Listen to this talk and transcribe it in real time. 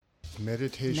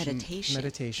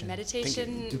Meditation.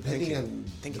 Depending on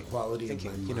the quality of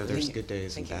my mind. You know, there's good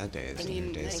days and bad days. I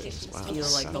mean, days I as well. feel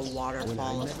like the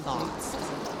waterfall of thoughts.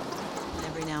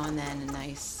 Every now and then, a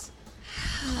nice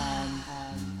calm.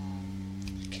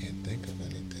 Can't think of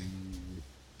anything.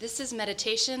 This is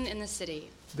Meditation in the City,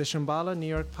 The Shambhala New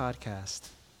York podcast.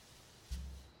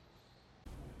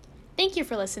 Thank you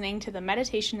for listening to the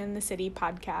Meditation in the City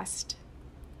podcast.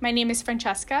 My name is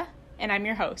Francesca, and I'm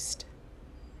your host.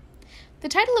 The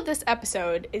title of this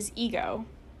episode is Ego.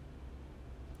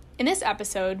 In this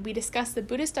episode, we discuss the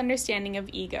Buddhist understanding of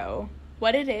ego,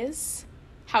 what it is,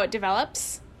 how it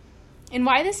develops, and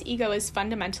why this ego is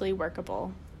fundamentally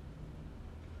workable.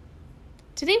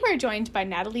 Today we're joined by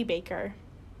Natalie Baker.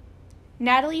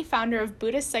 Natalie, founder of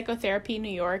Buddhist Psychotherapy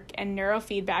New York and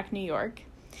Neurofeedback New York,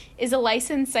 is a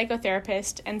licensed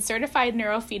psychotherapist and certified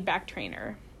neurofeedback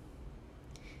trainer.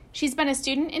 She's been a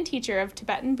student and teacher of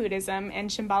Tibetan Buddhism and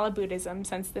Shambhala Buddhism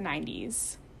since the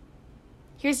 90s.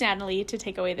 Here's Natalie to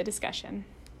take away the discussion.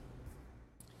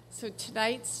 So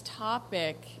tonight's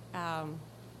topic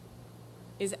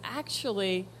is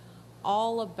actually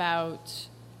all about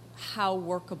how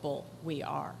workable we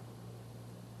are.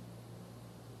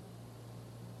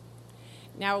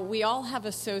 Now, we all have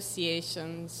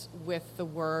associations with the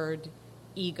word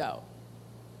ego,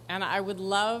 and I would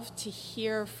love to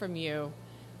hear from you.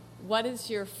 What is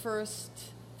your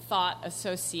first thought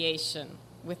association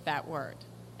with that word?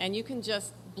 And you can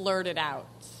just blurt it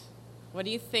out. What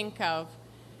do you think of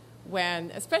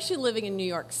when, especially living in New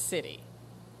York City,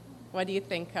 what do you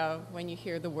think of when you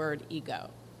hear the word ego?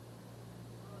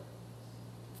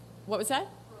 What was that?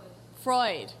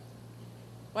 Freud.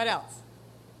 What else?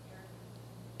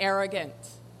 Arrogant.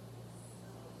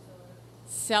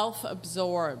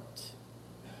 Self-absorbed.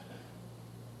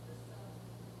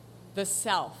 The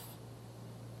self.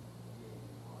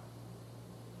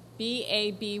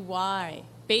 B-A-B-Y.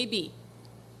 Baby.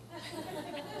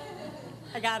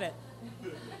 I got it.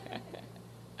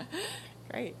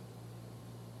 Great.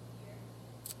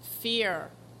 Fear.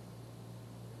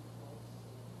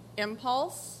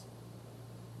 Impulse.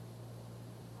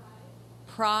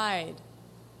 Pride.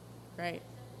 Great.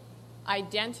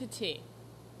 Identity.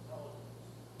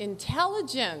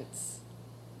 Intelligence.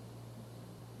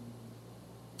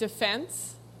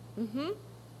 Defense.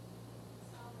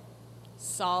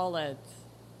 Solid.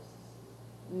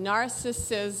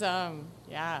 Narcissism.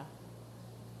 Yeah.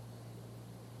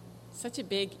 Such a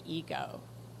big ego.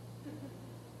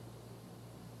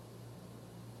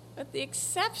 With the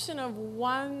exception of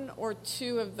one or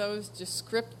two of those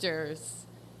descriptors,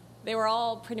 they were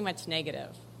all pretty much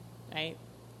negative, right?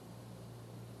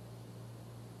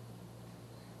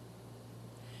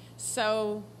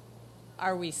 So,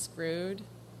 are we screwed?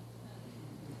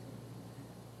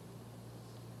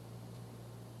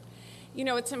 You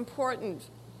know, it's important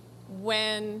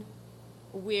when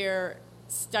we're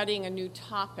studying a new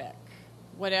topic,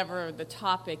 whatever the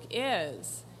topic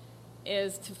is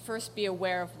to first be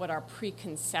aware of what our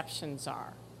preconceptions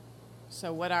are.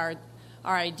 So what our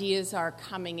ideas are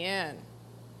coming in,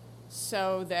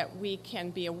 so that we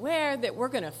can be aware that we're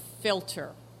going to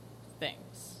filter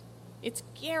things. It's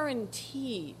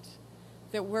guaranteed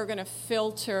that we're going to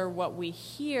filter what we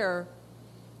hear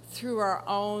through our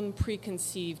own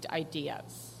preconceived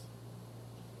ideas.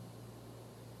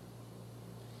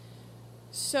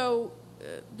 So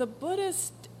the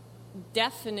Buddhist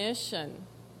definition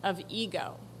of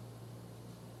ego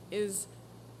is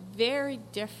very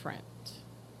different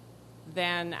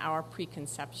than our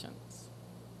preconceptions.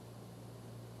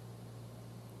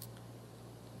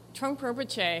 Trungpa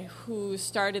Rinpoche, who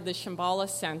started the Shambhala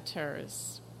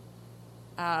centers,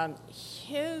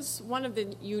 one of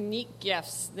the unique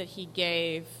gifts that he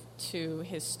gave to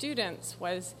his students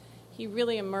was he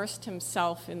really immersed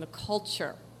himself in the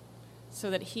culture so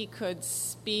that he could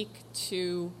speak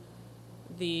to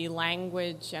the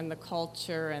language and the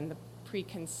culture and the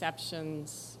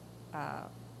preconceptions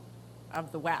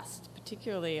of the West,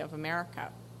 particularly of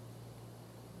America.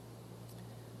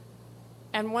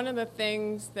 And one of the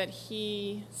things that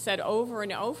he said over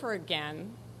and over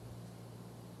again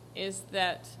is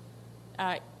that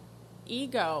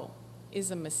ego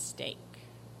is a mistake.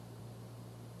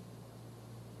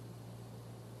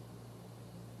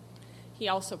 He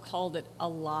also called it a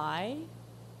lie.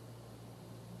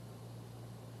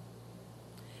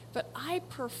 But I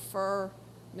prefer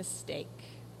mistake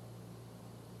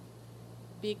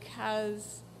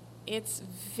because it's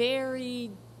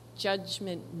very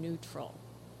judgment neutral.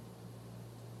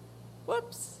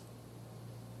 Whoops.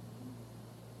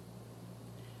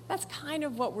 That's kind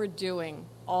of what we're doing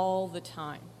all the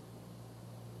time.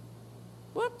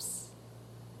 Whoops.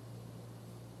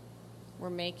 we're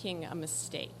making a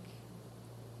mistake.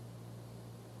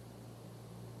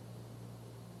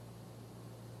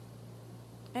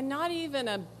 And not even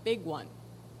a big one.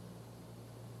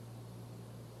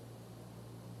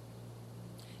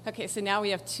 Okay, so now we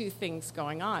have two things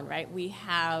going on, right? We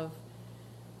have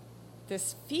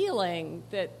this feeling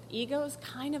that ego is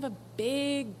kind of a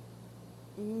big,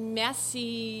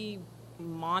 messy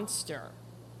monster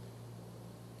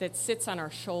that sits on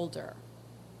our shoulder.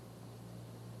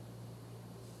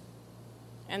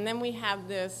 And then we have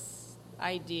this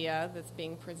idea that's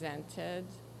being presented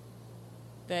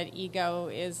that ego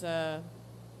is a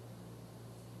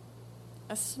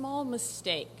small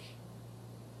mistake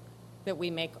that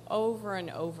we make over and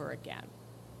over again.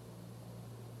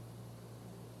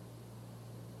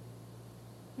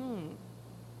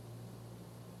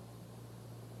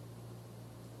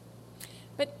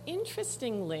 But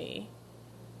interestingly,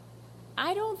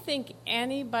 I don't think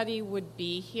anybody would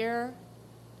be here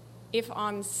if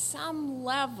on some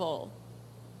level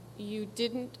you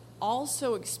didn't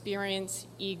also experience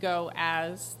ego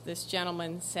as, this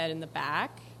gentleman said in the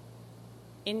back,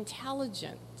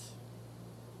 intelligent.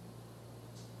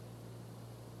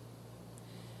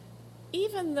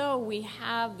 Even though we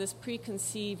have this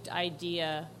preconceived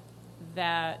idea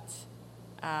that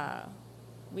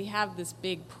we have this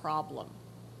big problem,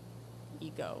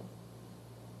 ego,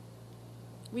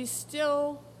 we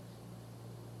still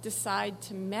decide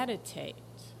to meditate.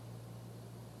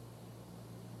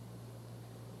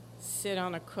 Sit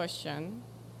on a cushion,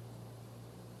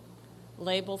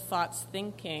 label thoughts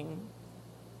thinking,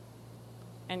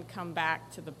 and come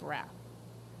back to the breath.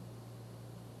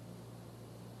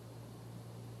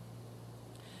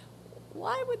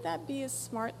 Why would that be a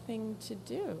smart thing to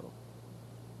do?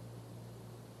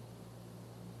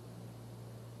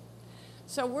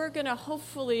 So we're going to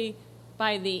hopefully,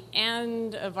 by the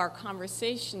end of our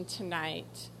conversation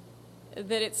tonight,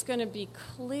 that it's going to be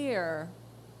clear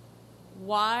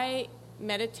why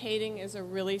meditating is a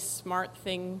really smart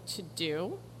thing to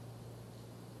do,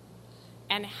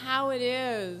 and how it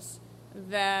is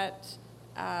that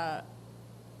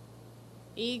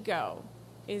ego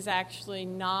is actually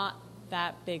not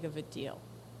that big of a deal.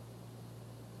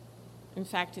 In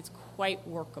fact, it's quite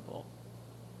workable.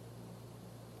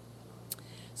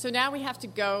 So now we have to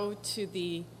go to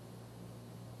the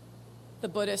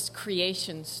Buddhist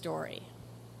creation story,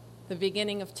 the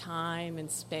beginning of time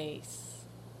and space,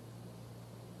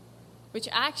 which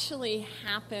actually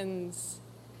happens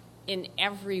in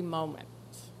every moment.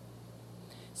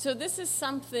 So this is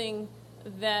something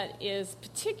that is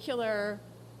particular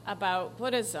about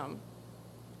Buddhism,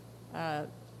 the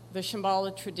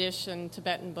Shambhala tradition,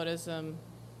 Tibetan Buddhism,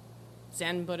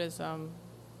 Zen Buddhism,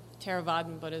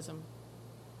 Theravadan Buddhism,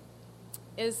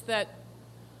 is that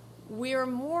we're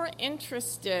more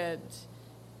interested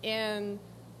in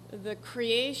the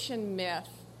creation myth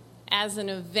as an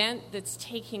event that's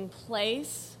taking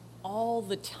place all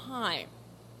the time,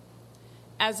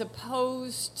 as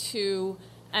opposed to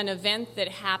an event that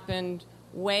happened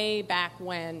way back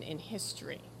when in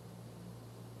history,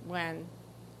 when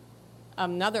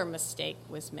another mistake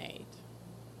was made.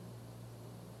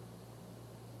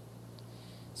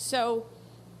 So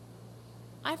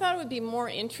I thought it would be more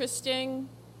interesting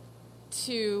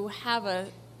to have a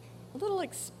little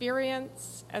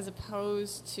experience as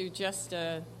opposed to just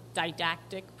a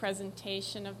didactic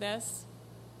presentation of this.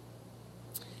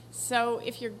 So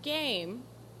if you're game,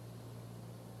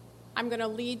 I'm going to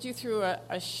lead you through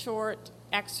a short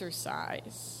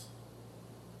exercise,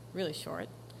 really short,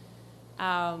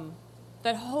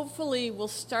 that hopefully will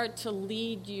start to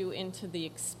lead you into the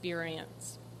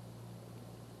experience.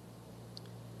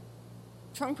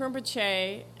 Trungpa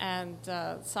Rinpoche and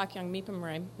Sakyong Mipham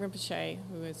Rinpoche,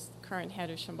 who is the current head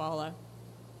of Shambhala,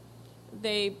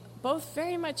 they both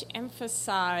very much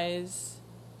emphasize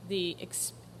the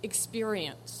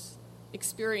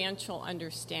experiential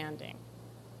understanding.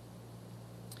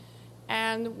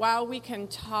 And while we can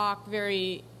talk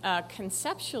very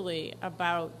conceptually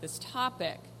about this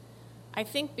topic, I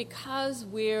think because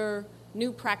we're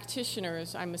new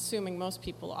practitioners, I'm assuming most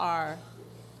people are,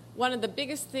 one of the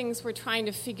biggest things we're trying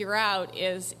to figure out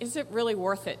is it really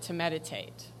worth it to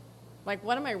meditate? Like,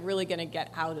 what am I really going to get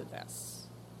out of this?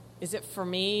 Is it for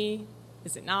me?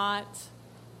 Is it not?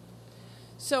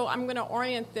 So I'm going to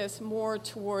orient this more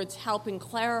towards helping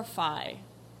clarify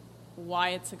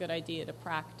why it's a good idea to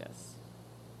practice.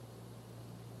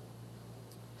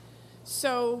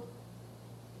 So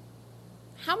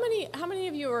how many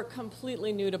of you are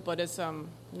completely new to Buddhism,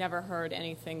 never heard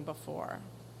anything before?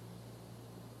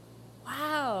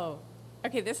 Wow.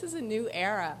 Okay, this is a new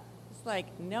era. It's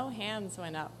like no hands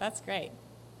went up. That's great.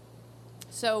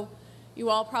 So you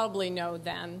all probably know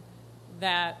then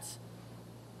that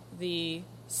the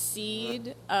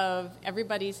seed of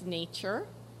everybody's nature,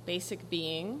 basic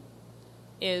being,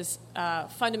 is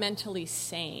fundamentally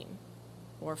sane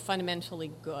or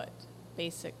fundamentally good,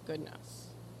 basic goodness.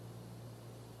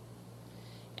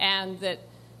 And that,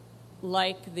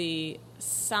 like the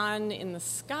sun in the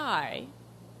sky,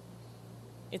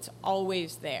 it's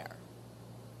always there.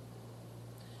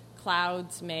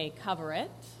 Clouds may cover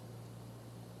it,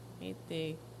 right?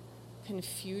 The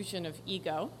confusion of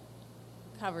ego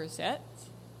covers it.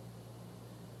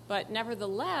 But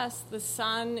nevertheless, the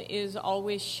sun is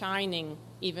always shining,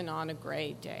 even on a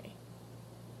gray day.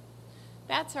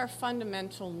 That's our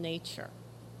fundamental nature.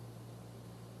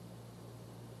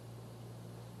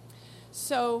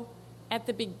 So, at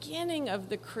the beginning of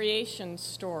the creation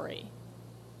story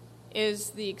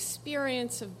is the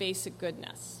experience of basic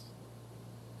goodness,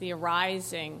 the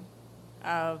arising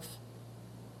of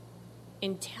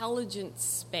intelligent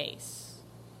space.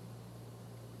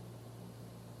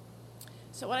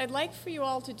 So what I'd like for you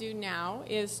all to do now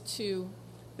is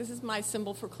this is my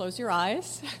symbol for close your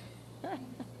eyes.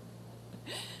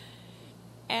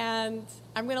 And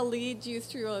I'm going to lead you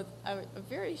through a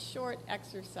very short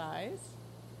exercise.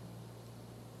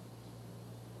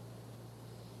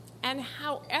 And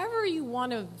however you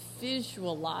want to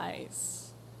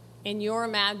visualize in your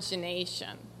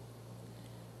imagination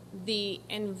the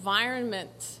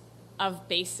environment of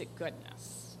basic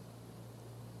goodness,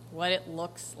 what it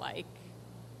looks like,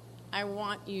 I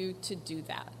want you to do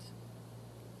that.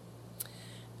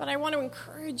 But I want to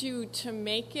encourage you to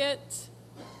make it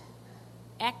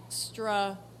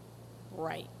extra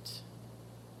bright.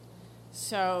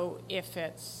 So if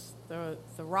it's the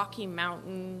Rocky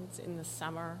Mountains in the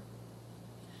summer,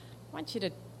 I want you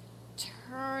to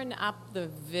turn up the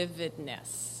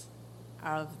vividness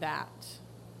of that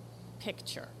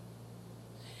picture.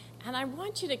 And I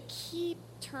want you to keep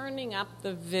turning up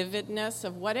the vividness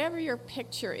of whatever your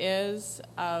picture is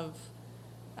of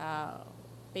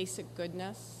basic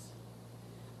goodness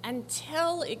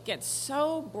until it gets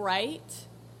so bright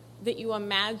that you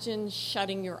imagine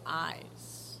shutting your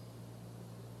eyes.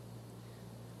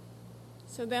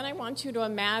 So then I want you to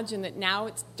imagine that now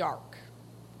it's dark.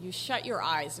 You shut your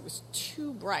eyes. It was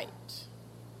too bright.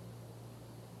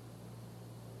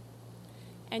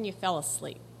 And you fell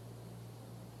asleep.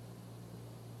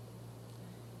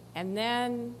 And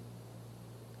then,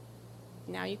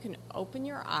 now you can open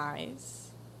your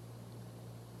eyes,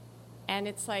 and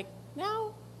it's like,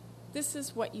 now, this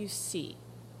is what you see.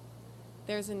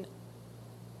 There's an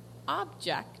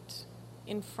object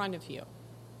in front of you.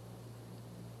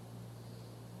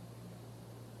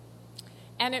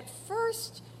 And at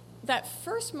first, that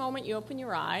first moment you open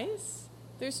your eyes,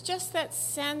 there's just that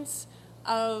sense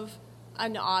of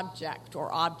an object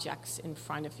or objects in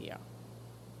front of you.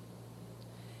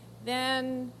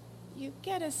 Then you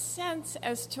get a sense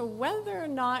as to whether or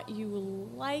not you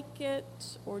like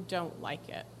it or don't like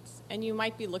it. And you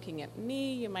might be looking at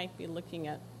me, you might be looking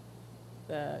at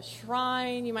the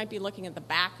shrine, you might be looking at the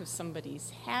back of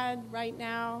somebody's head right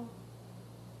now.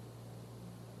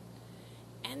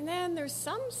 And then there's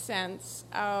some sense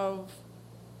of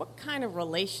what kind of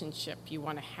relationship you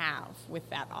want to have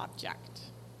with that object.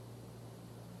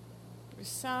 There's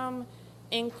some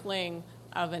inkling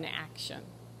of an action.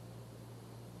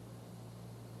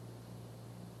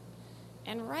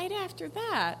 And right after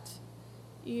that,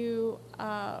 you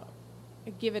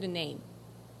give it a name.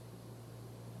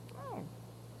 Oh,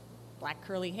 black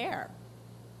curly hair.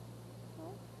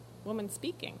 Oh, woman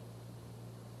speaking.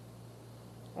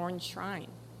 Orange shrine.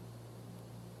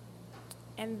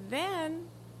 And then,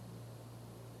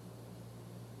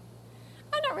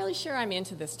 I'm not really sure I'm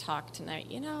into this talk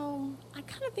tonight. You know, I'm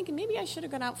kind of thinking maybe I should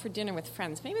have gone out for dinner with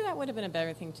friends. Maybe that would have been a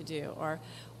better thing to do. Or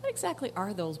what exactly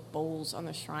are those bowls on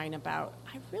the shrine about?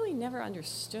 I really never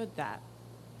understood that.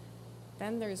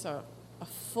 Then there's a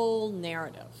full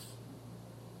narrative.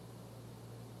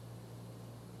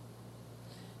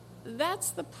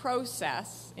 That's the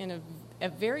process in a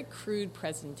very crude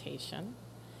presentation,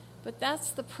 but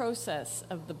that's the process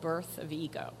of the birth of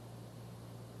ego.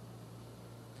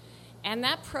 And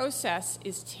that process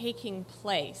is taking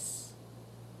place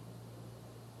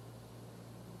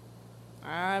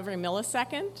every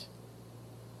millisecond.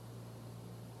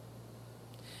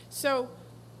 So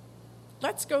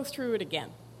let's go through it again,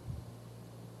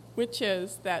 which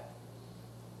is that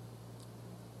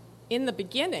in the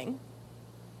beginning,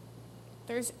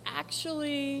 there's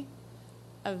actually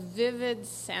a vivid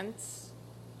sense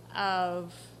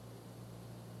of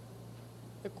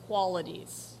the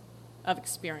qualities of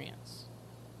experience.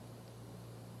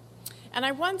 And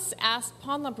I once asked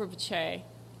Ponla Rinpoche,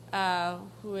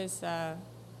 who is a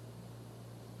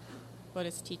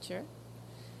Buddhist teacher,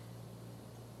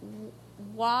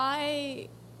 why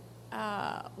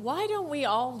don't we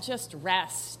all just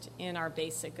rest in our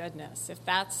basic goodness? If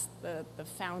that's the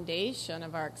foundation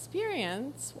of our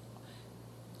experience,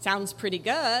 sounds pretty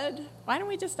good. Why don't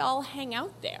we just all hang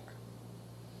out there?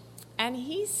 And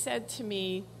he said to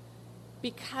me,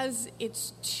 because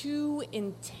it's too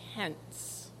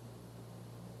intense.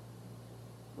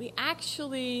 We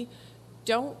actually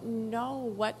don't know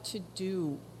what to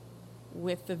do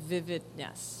with the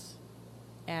vividness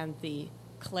and the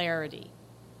clarity.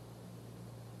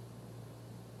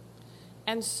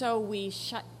 And so we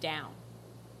shut down.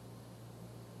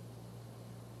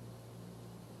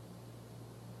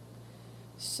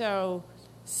 So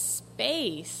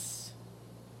space,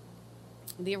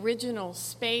 the original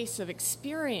space of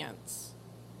experience,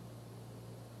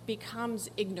 becomes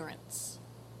ignorance.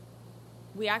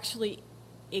 We actually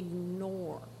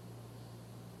ignore.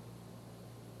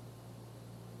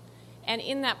 And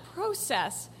in that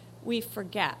process, we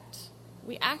forget.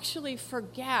 We actually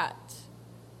forget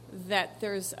that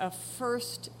there's a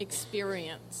first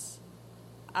experience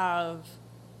of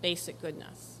basic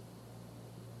goodness.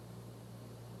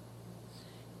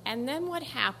 And then what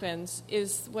happens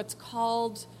is what's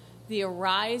called the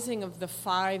arising of the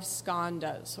 5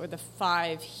 skandhas, or the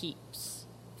 5 heaps.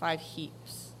 5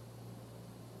 heaps.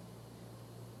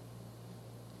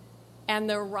 And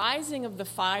the arising of the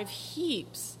 5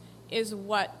 heaps is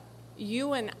what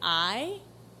you and I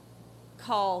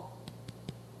call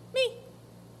me.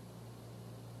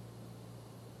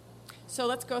 So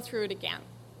let's go through it again.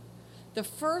 The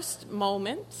first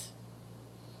moment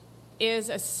is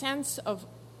a sense of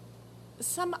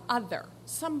some other,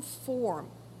 some form.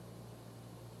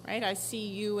 Right? I see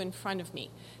you in front of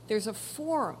me. There's a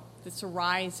form that's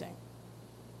arising.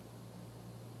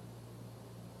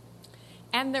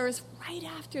 And there's, right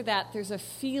after that, there's a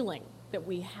feeling that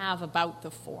we have about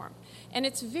the form. And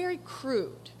it's very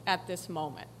crude at this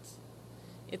moment.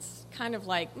 It's kind of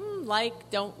like,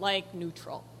 don't like,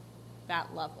 neutral,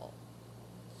 that level.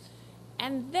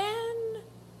 And then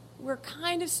we're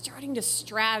kind of starting to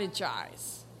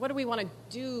strategize. What do we want to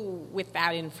do with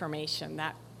that information,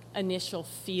 that initial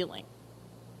feeling?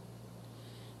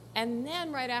 And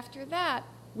then right after that,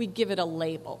 we give it a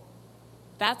label.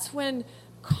 That's when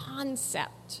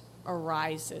concept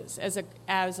arises as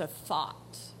a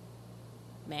thought.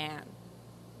 Man,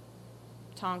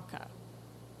 Tonka,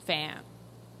 fan.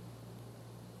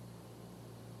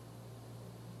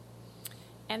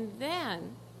 And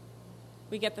then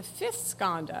we get the 5th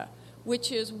skandha,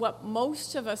 which is what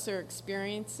most of us are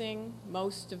experiencing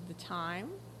most of the time,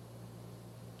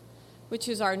 which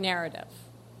is our narrative.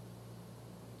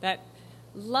 That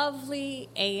lovely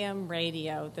AM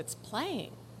radio that's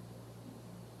playing.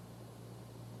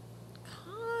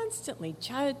 Constantly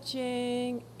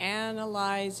judging,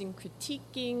 analyzing,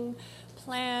 critiquing,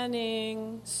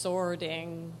 planning,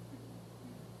 sorting,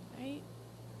 right?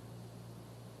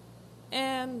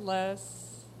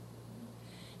 Endless.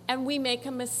 And we make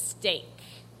a mistake.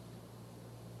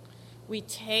 We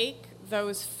take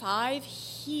those 5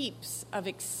 heaps of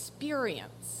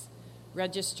experience,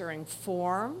 registering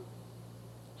form,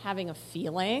 having a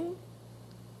feeling,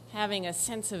 having a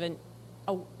sense of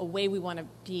a way we want to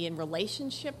be in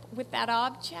relationship with that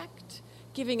object,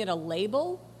 giving it a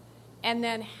label, and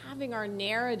then having our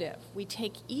narrative. We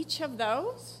take each of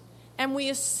those and we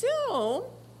assume,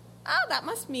 that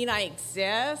must mean I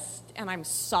exist and I'm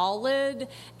solid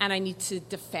and I need to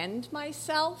defend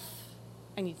myself.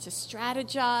 I need to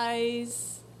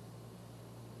strategize.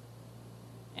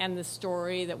 And the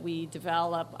story that we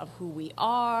develop of who we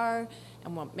are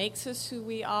and what makes us who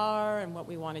we are and what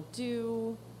we want to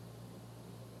do.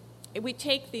 We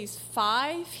take these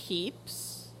 5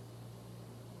 heaps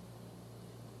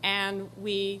and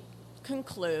we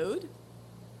conclude,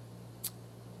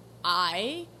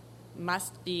 I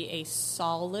must be a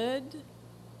solid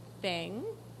thing.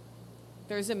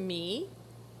 There's a me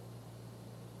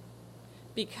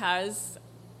because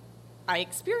I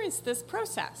experienced this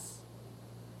process.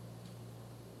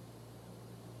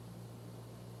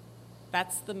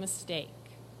 That's the mistake.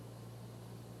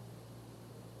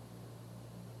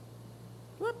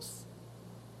 Whoops.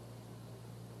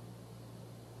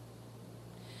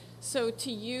 So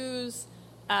to use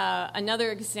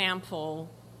another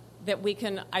example that we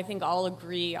can, I think, all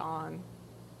agree on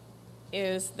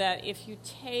is that if you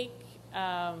take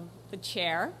the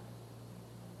chair,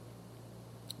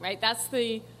 right, that's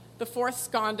the 4th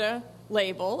skandha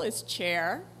label is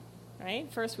chair,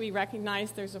 right? First we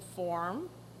recognize there's a form.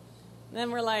 Then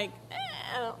we're like,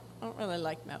 don't really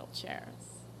like metal chairs.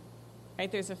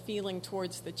 Right? There's a feeling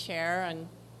towards the chair, and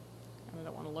I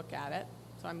don't want to look at it,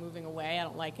 so I'm moving away. I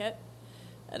don't like it.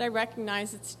 And I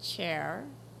recognize it's a chair,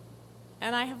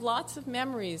 and I have lots of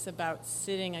memories about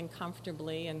sitting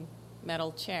uncomfortably in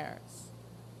metal chairs.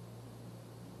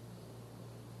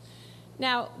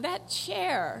 Now, that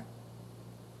chair,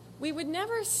 we would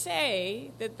never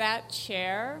say that that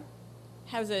chair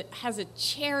has a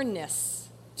chairness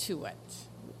to it,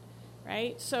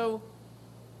 right? So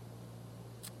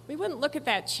we wouldn't look at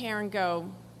that chair and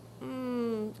go,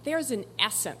 there's an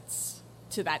essence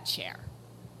to that chair,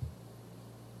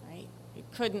 right? You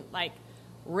couldn't, like,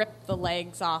 rip the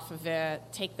legs off of it,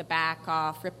 take the back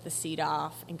off, rip the seat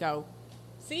off, and go,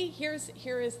 see, here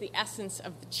is the essence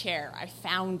of the chair. I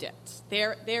found it.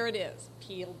 There it is,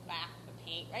 peeled back the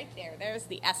paint right there. There's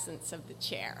the essence of the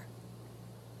chair.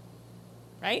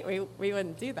 Right? We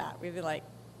wouldn't do that. We'd be like,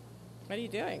 what are you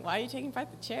doing? Why are you taking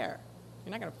apart the chair?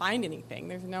 You're not going to find anything.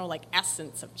 There's no, like,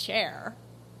 essence of chair.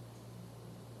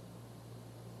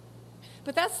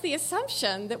 But that's the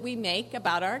assumption that we make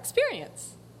about our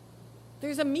experience.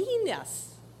 There's a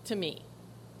meanness to me.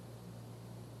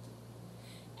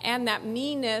 And that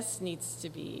meanness needs to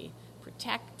be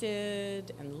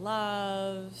protected and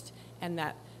loved, and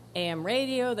that AM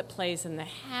radio that plays in the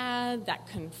head that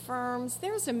confirms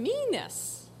there's a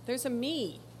meanness. There's a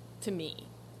me to me.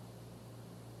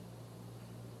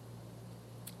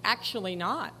 Actually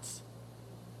not.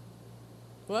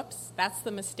 Whoops, that's the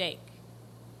mistake.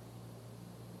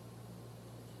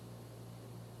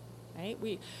 Right?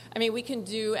 We can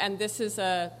do, and this is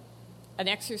an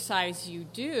exercise you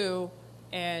do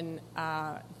in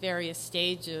various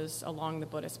stages along the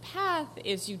Buddhist path,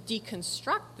 is you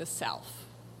deconstruct the self.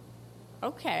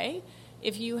 Okay,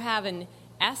 if you have an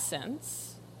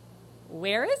essence,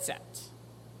 where is it?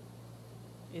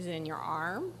 Is it in your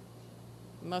arm?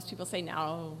 Most people say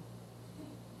no.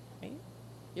 Right?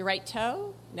 Your right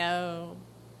toe? No.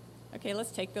 Okay,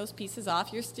 let's take those pieces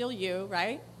off. You're still you,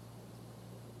 right?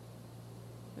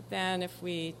 But then if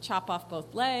we chop off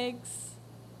both legs,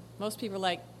 most people are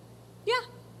like, yeah,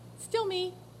 still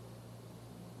me.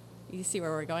 You see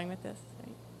where we're going with this,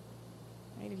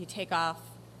 right? If you take off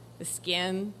the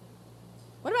skin,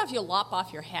 what about if you lop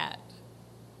off your head?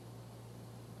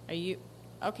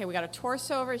 Okay, we got a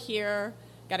torso over here,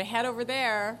 got a head over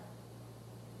there.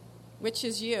 Which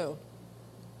is you?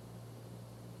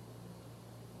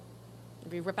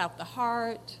 If we rip out the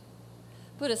heart,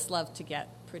 Buddhists love to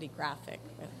get pretty graphic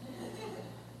with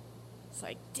it's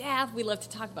like death. We love to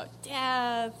talk about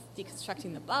death,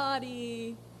 deconstructing the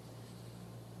body.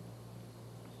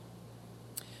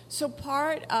 So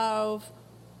part of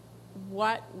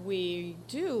what we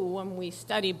do when we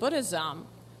study Buddhism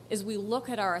is we look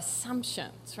at our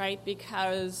assumptions, right?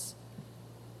 Because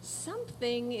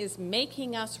something is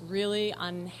making us really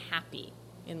unhappy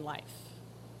in life.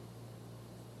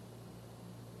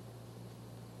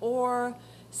 Or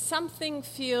something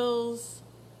feels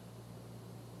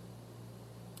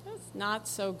not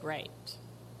so great.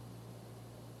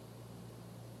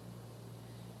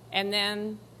 And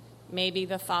then maybe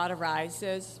the thought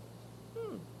arises,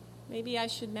 maybe I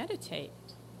should meditate.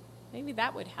 Maybe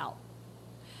that would help.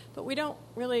 But we don't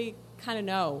really kind of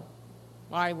know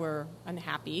why we're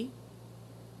unhappy,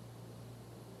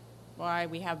 why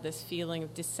we have this feeling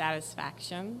of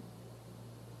dissatisfaction.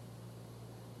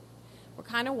 We're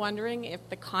kind of wondering if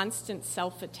the constant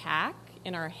self-attack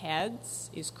in our heads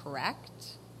is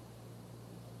correct.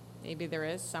 Maybe there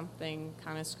is something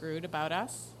kind of screwed about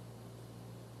us.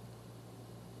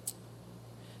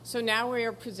 So now we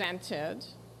are presented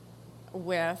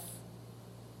with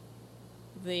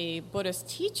the Buddhist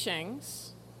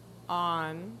teachings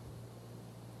on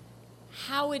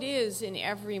how it is in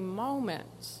every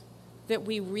moment that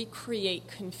we recreate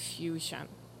confusion.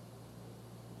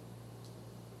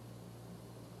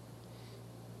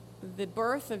 The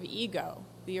birth of ego,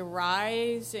 the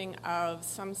arising of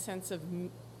some sense of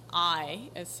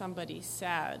I, as somebody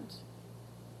said,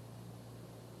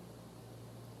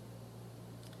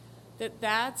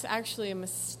 that's actually a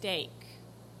mistake.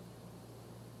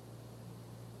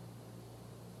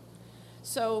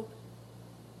 So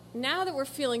now that we're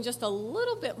feeling just a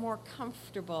little bit more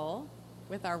comfortable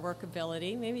with our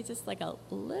workability, maybe just like a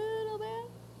little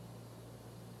bit,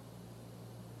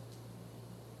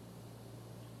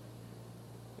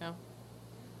 no?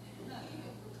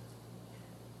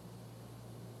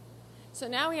 So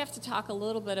now we have to talk a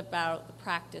little bit about the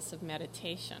practice of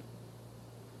meditation.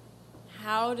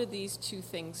 How do these two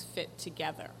things fit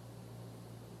together?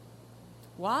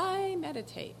 Why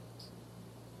meditate?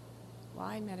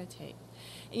 Why meditate?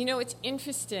 And you know, it's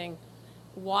interesting.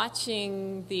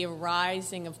 watching the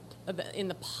arising in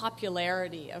the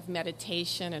popularity of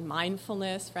meditation and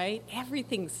mindfulness, right?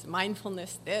 Everything's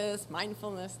mindfulness this,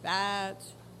 mindfulness that.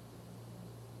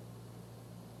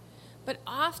 But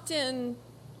often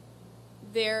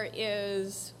there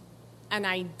is an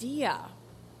idea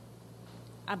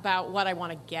about what I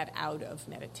want to get out of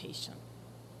meditation.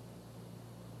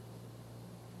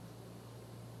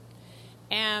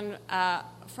 And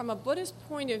from a Buddhist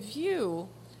point of view,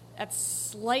 that's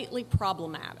slightly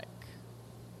problematic.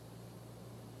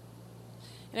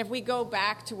 And if we go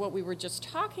back to what we were just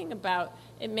talking about,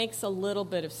 it makes a little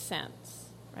bit of sense,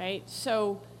 right?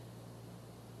 So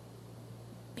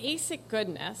basic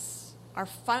goodness,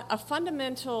 a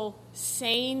fundamental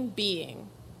sane being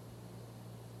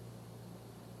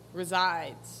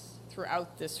resides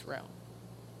throughout this room.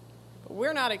 But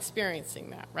we're not experiencing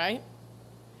that, right?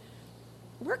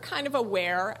 We're kind of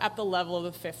aware at the level of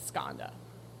the fifth skandha,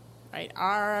 right?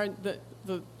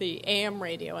 The AM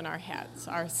radio in our heads,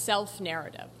 our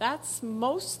self-narrative. That's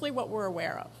mostly what we're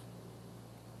aware of.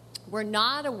 We're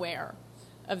not aware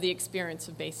of the experience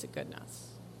of basic goodness.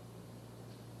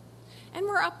 And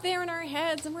we're up there in our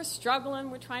heads and we're struggling.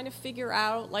 We're trying to figure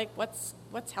out like what's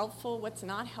helpful, what's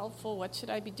not helpful, what should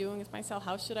I be doing with myself,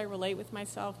 how should I relate with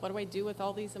myself, what do I do with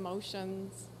all these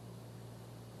emotions?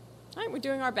 All right, we're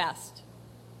doing our best.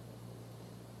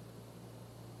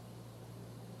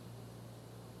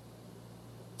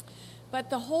 But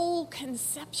the whole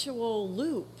conceptual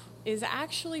loop is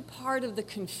actually part of the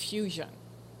confusion.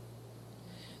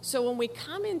 So when we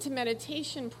come into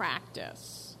meditation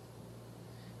practice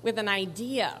with an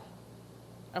idea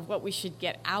of what we should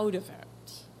get out of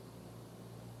it,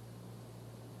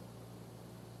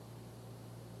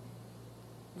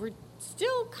 we're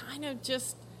still kind of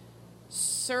just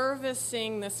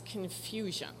servicing this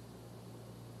confusion.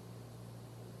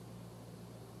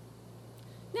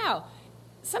 Now,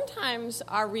 sometimes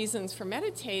our reasons for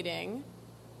meditating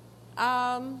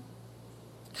kind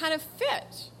of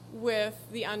fit with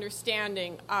the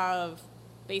understanding of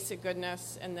basic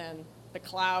goodness and then the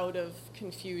cloud of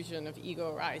confusion of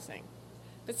ego arising.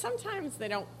 But sometimes they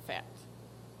don't fit.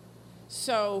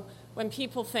 So when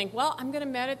people think, well, I'm going to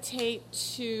meditate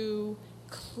to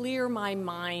clear my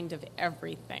mind of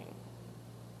everything,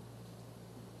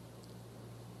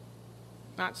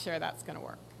 not sure that's going to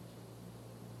work.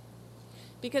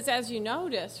 Because as you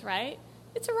notice, right,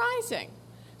 it's arising.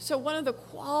 So one of the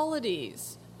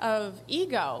qualities of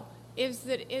ego is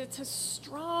that it's a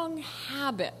strong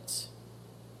habit.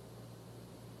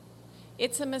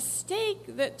 It's a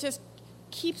mistake that just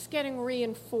keeps getting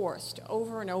reinforced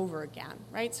over and over again,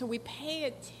 right? So we pay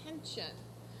attention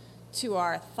to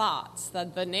our thoughts,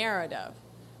 the narrative.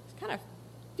 It kind of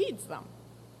feeds them,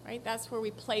 right? That's where we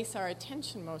place our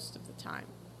attention most of the time.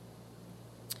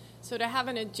 So to have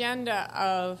an agenda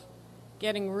of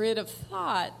getting rid of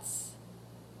thoughts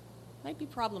might be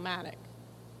problematic.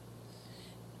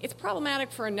 It's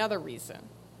problematic for another reason,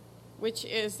 which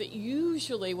is that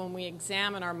usually when we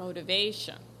examine our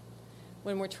motivation,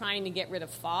 when we're trying to get rid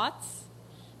of thoughts,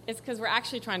 it's because we're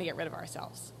actually trying to get rid of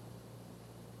ourselves.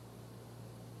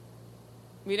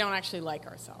 We don't actually like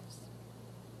ourselves.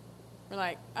 We're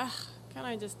like, can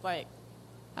I just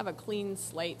have a clean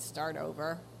slate, start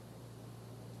over?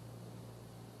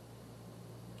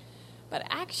 But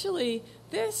actually,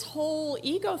 this whole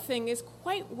ego thing is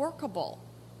quite workable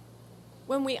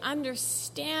when we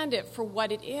understand it for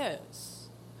what it is.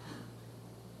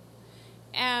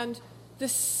 And the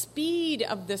speed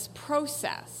of this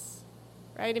process,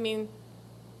 right? I mean,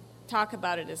 talk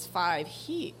about it as 5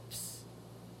 heaps.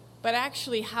 But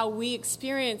actually, how we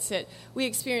experience it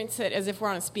as if we're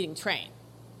on a speeding train.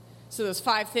 So those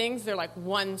 5 things, they're like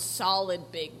one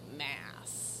solid big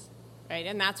mass, right?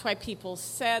 And that's why people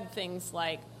said things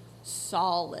like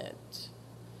solid,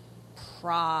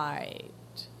 pride,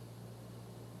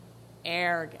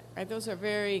 arrogant, right? Those are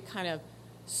very kind of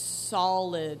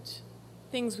solid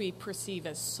things we perceive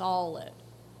as solid.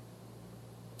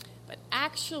 But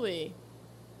actually,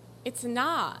 it's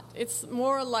not. It's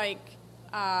more like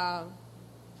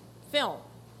film,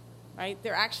 right?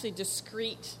 They're actually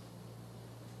discrete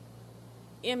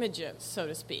images, so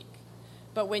to speak.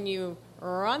 But when you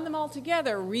run them all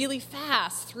together really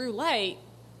fast through light,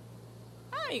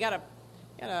 you got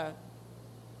a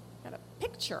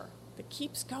picture that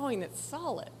keeps going that's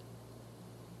solid.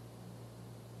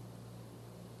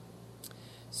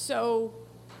 So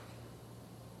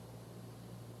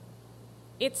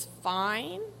it's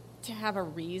fine to have a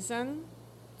reason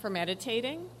for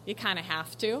meditating. You kind of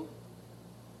have to.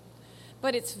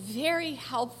 But it's very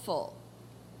helpful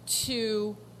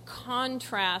to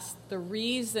contrast the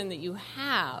reason that you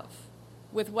have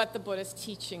with what the Buddhist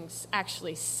teachings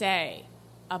actually say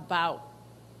about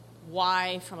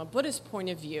why, from a Buddhist point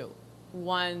of view,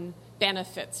 one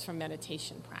benefits from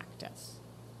meditation practice.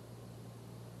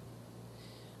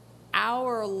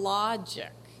 Our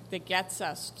logic that gets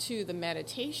us to the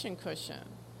meditation cushion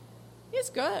is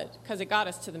good because it got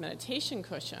us to the meditation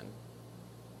cushion.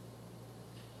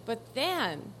 But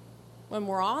then, when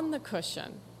we're on the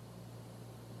cushion,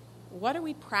 what are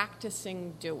we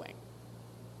practicing doing?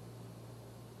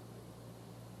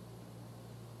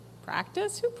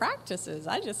 Practice? Who practices?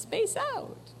 I just space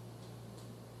out.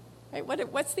 Right?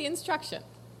 What's the instruction?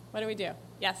 What do we do?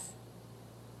 Yes?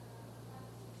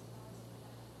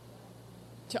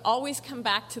 To always come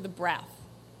back to the breath.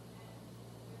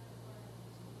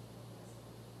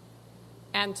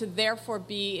 And to therefore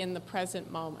be in the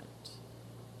present moment.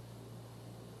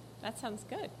 That sounds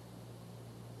good.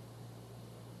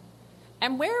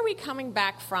 And where are we coming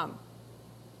back from?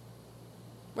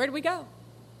 Where do we go?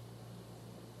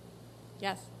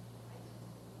 Yes?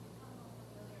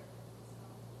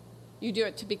 You do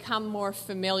it to become more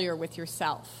familiar with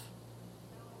yourself.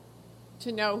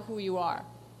 To know who you are.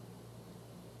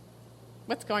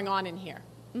 What's going on in here?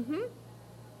 Mm-hmm.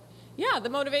 Yeah, the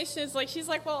motivation is like, she's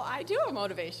like, well, I do have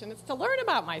motivation. It's to learn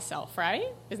about myself,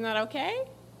 right? Isn't that okay?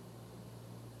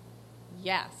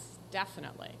 Yes,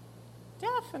 definitely.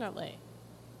 Definitely.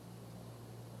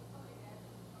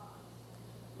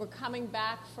 We're coming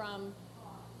back from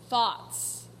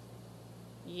thoughts.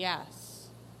 Yes.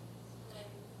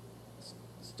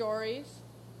 Stories.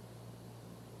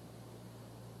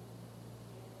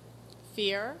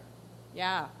 Fear.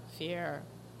 Yeah, fear.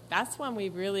 That's when we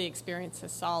really experience a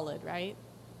solid, right?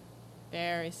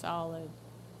 Very solid.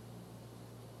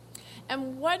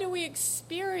 And what do we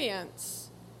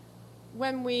experience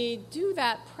when we do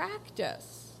that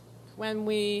practice? When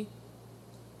we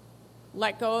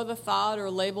let go of the thought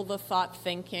or label the thought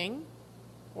thinking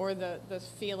or the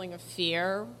feeling of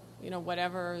fear,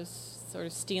 whatever is sort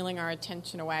of stealing our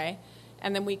attention away,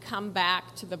 and then we come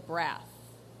back to the breath.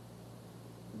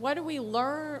 What do we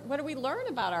learn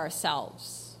about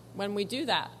ourselves when we do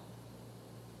that?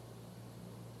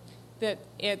 That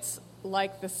it's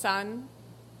like the sun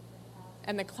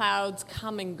and the clouds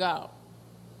come and go.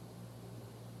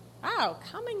 Wow,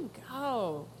 come and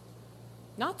go.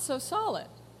 Not so solid.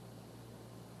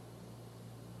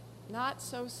 Not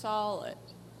so solid.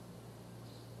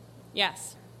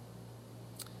 Yes.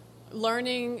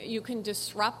 Learning you can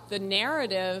disrupt the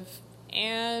narrative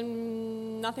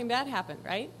and nothing bad happened,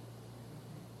 right?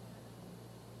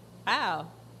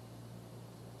 Wow.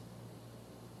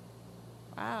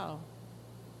 Wow.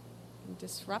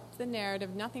 Disrupt the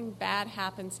narrative, nothing bad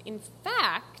happens. In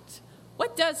fact,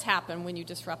 what does happen when you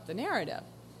disrupt the narrative?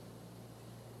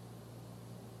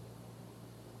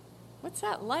 What's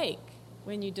that like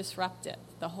when you disrupt it?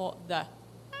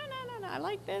 No, I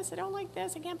like this, I don't like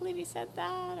this, I can't believe he said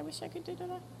that, I wish I could do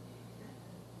that.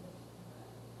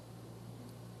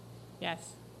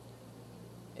 Yes.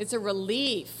 It's a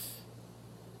relief.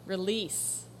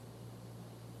 Release.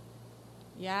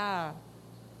 Yeah.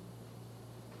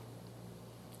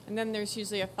 And then there's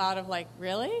usually a thought of like,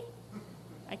 really?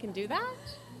 I can do that?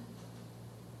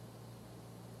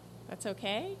 That's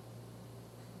okay?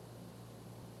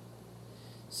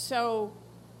 So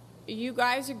you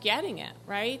guys are getting it,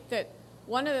 right? That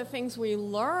one of the things we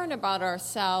learn about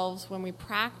ourselves when we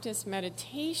practice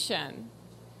meditation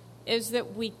is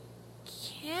that we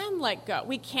can let go.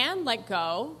 We can let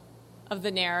go of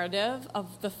the narrative,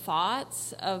 of the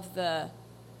thoughts, of the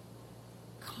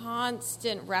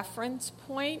constant reference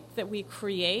point that we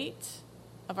create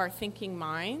of our thinking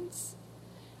minds.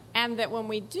 And that when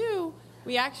we do,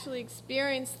 we actually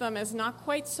experience them as not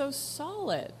quite so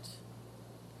solid.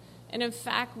 And in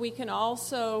fact, we can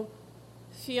also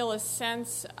feel a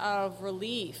sense of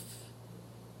relief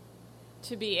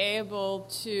to be able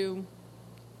to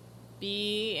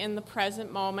be in the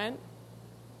present moment,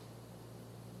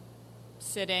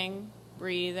 sitting,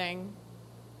 breathing.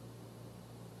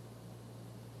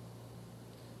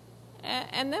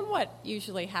 And then what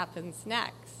usually happens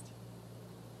next?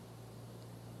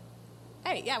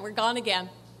 Hey, yeah, we're gone again.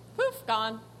 Poof,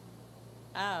 gone.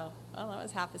 Oh, well, that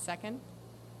was half a second.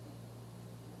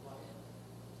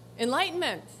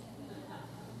 Enlightenment.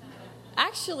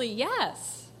 Actually,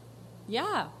 yes.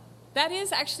 Yeah. That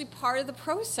is actually part of the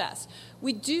process.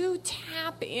 We do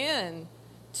tap in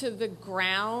to the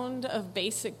ground of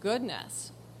basic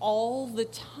goodness all the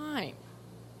time.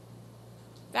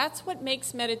 That's what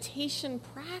makes meditation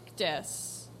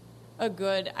practice a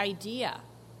good idea,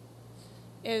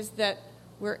 is that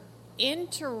we're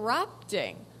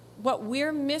interrupting what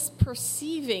we're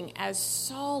misperceiving as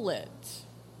solid.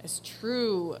 as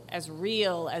true, as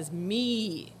real as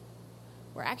me,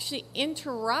 we're actually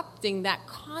interrupting that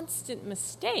constant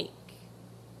mistake.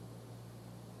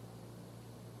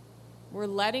 We're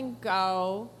letting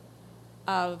go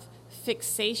of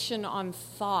fixation on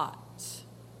thought.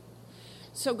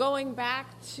 So going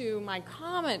back to my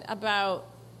comment about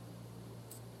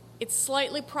it's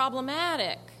slightly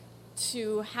problematic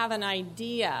to have an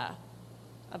idea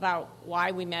about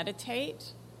why we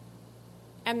meditate.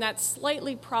 And that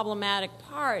slightly problematic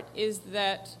part is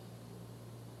that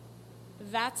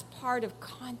that's part of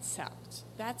concept.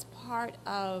 That's part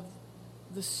of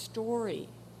the story.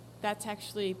 That's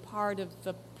actually part of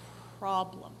the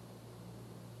problem,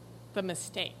 the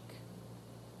mistake.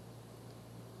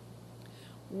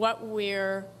 What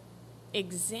we're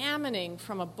examining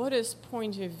from a Buddhist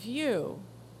point of view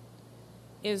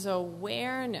is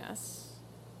awareness,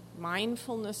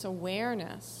 mindfulness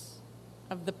awareness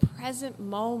of the present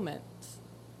moment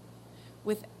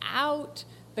without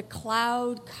the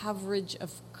cloud coverage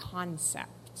of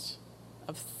concept,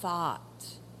 of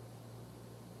thought.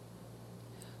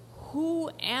 Who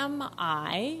am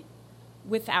I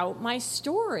without my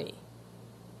story?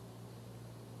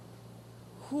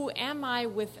 Who am I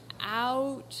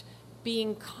without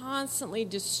being constantly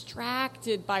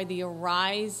distracted by the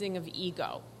arising of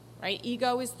ego, right?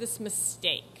 Ego is this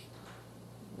mistake,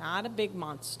 not a big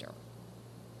monster.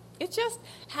 It just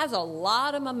has a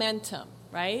lot of momentum,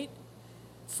 right?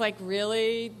 It's like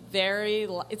really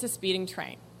it's a speeding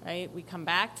train, right? We come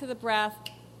back to the breath,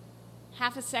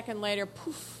 half a second later,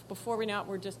 poof, before we know it,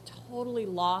 we're just totally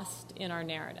lost in our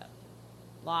narrative,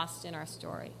 lost in our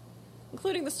story,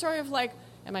 including the story of like,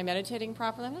 am I meditating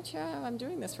properly? I'm not sure I'm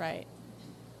doing this right.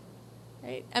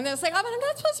 Right? And then it's like, oh, but I'm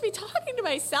not supposed to be talking to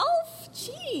myself?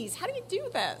 Jeez, how do you do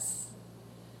this?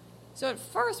 So at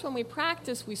first, when we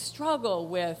practice, we struggle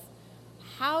with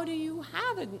how do you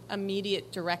have an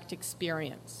immediate direct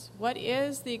experience? What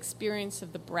is the experience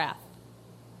of the breath,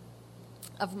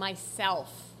 of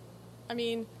myself? I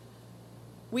mean,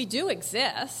 we do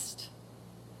exist,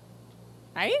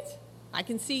 right? I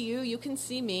can see you, you can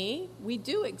see me. We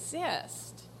do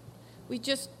exist. We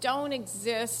just don't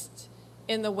exist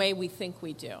in the way we think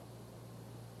we do.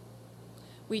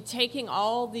 We're taking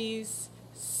all these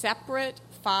separate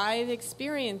 5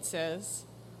 experiences,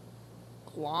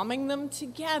 glomming them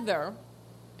together,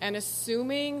 and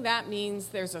assuming that means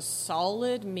there's a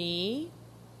solid me,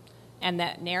 and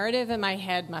that narrative in my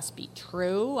head must be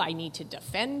true. I need to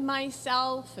defend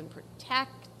myself and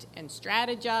protect and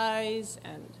strategize,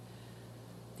 and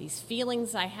these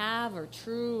feelings I have are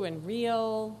true and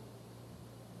real.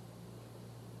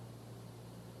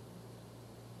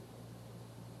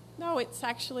 No, it's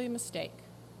actually a mistake.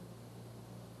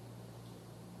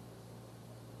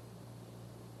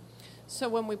 So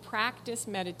when we practice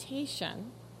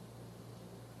meditation,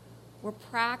 we're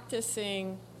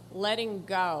practicing letting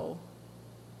go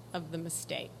of the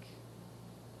mistake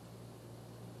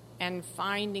and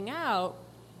finding out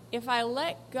if I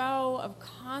let go of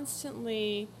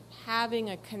constantly having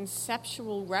a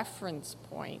conceptual reference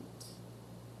point,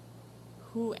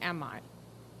 who am I?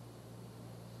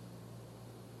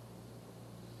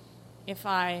 If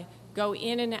I go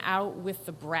in and out with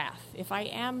the breath, if I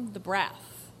am the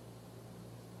breath,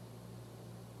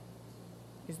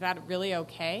 is that really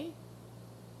okay?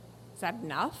 Is that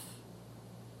enough?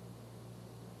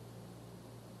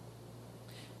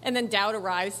 And then doubt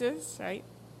arises, right?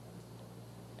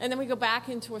 And then we go back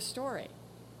into a story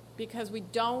because we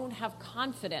don't have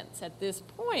confidence at this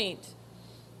point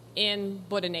in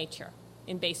Buddha nature,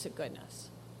 in basic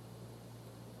goodness.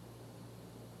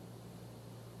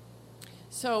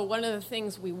 So one of the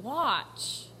things we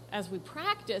watch as we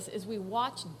practice is we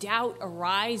watch doubt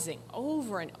arising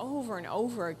over and over and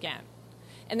over again.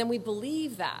 And then we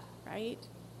believe that, right?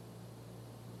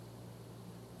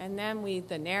 And then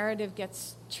the narrative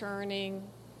gets churning.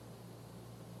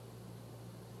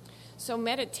 So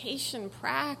meditation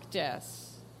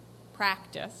practice,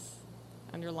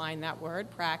 underline that word,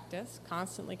 practice,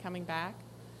 constantly coming back,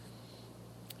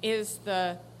 is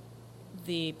the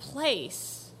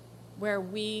place where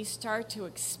we start to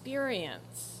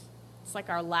experience, it's like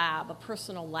our lab, a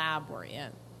personal lab we're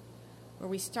in, where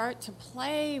we start to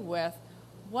play with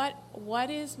what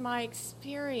is my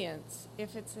experience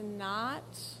if it's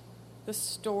not the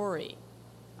story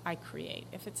I create,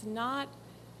 if it's not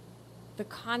the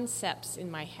concepts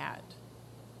in my head.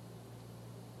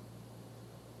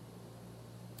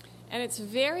 And it's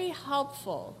very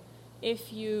helpful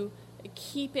if you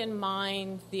keep in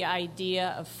mind the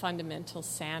idea of fundamental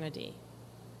sanity.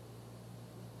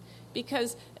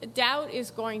 because doubt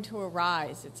is going to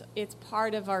arise. It's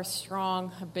part of our strong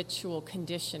habitual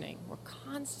conditioning. We're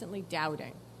constantly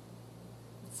doubting.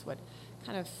 It's what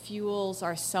kind of fuels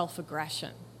our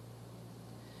self-aggression.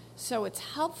 So it's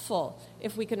helpful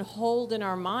if we can hold in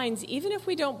our minds, even if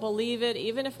we don't believe it,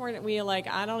 even if we're like,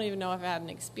 I don't even know if I had an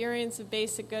experience of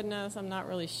basic goodness, I'm not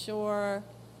really sure,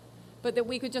 but that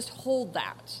we could just hold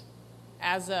that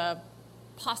as a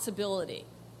possibility.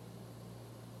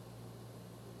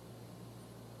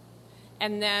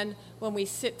 And then when we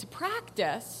sit to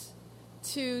practice,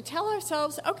 to tell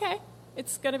ourselves, okay,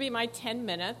 it's going to be my 10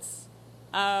 minutes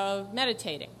of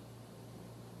meditating.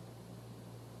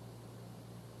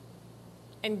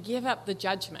 And give up the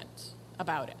judgment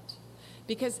about it.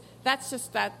 Because that's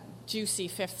just that juicy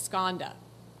fifth skanda,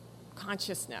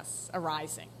 consciousness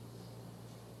arising.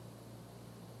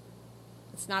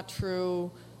 It's not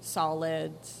true,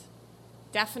 solid,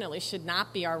 definitely should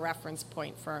not be our reference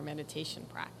point for our meditation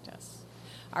practice.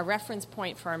 Our reference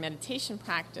point for our meditation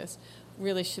practice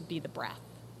really should be the breath.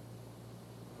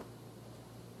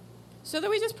 So that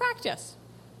we just practice.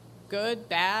 Good,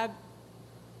 bad,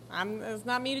 it's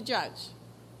not me to judge.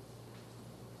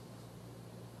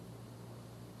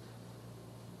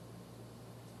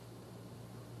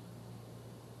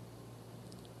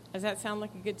 Does that sound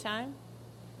like a good time?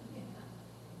 Yeah.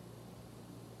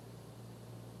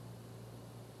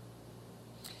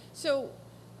 So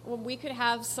we could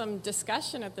have some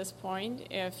discussion at this point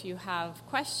if you have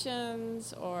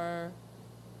questions or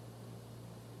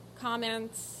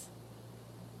comments.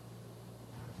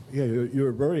 Yeah,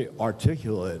 you're very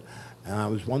articulate, and I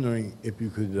was wondering if you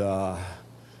could, you're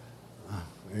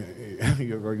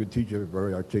a very good teacher,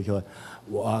 very articulate.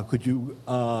 Could you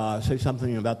say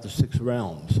something about the 6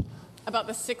 realms? About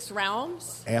the 6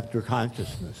 realms? After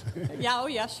consciousness.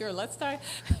 Yeah, sure. Let's start.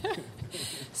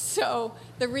 So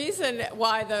the reason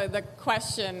why the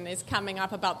question is coming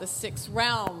up about the 6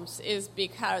 realms is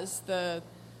because the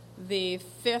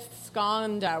 5th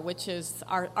skanda, which is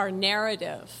our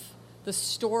narrative, the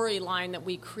storyline that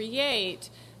we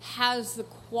create, has the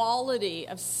quality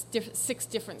of 6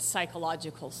 different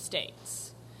psychological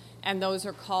states. And those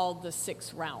are called the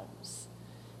 6 realms.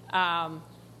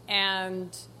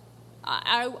 And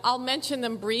I'll mention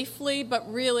them briefly,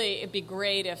 but really it'd be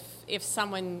great if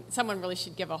someone really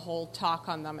should give a whole talk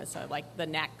on them as like the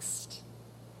next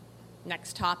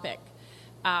topic.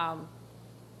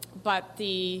 But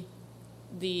the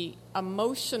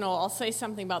emotional, I'll say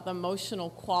something about the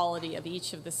emotional quality of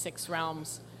each of the 6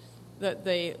 realms.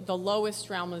 The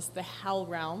lowest realm is the hell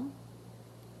realm,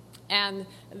 and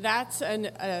that's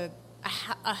a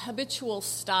habitual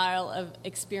style of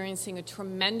experiencing a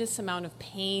tremendous amount of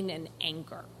pain and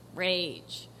anger,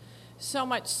 rage. So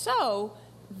much so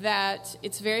that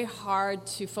it's very hard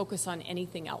to focus on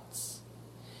anything else.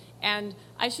 And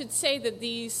I should say that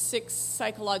these 6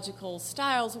 psychological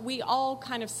styles, we all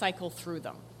kind of cycle through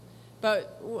them.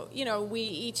 But, we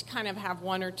each kind of have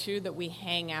 1 or 2 that we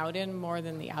hang out in more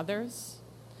than the others.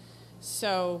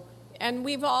 So, and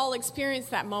we've all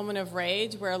experienced that moment of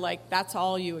rage where, like, that's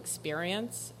all you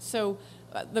experience. So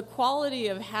the quality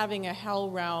of having a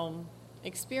hell realm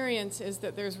experience is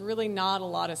that there's really not a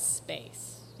lot of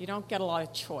space. You don't get a lot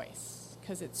of choice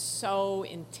because it's so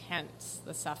intense,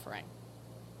 the suffering.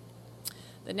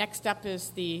 The next up is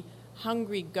the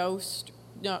hungry ghost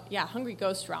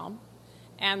realm.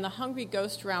 And the hungry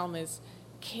ghost realm is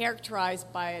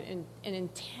characterized by an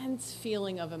intense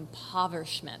feeling of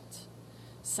impoverishment,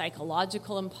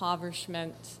 psychological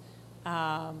impoverishment,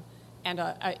 and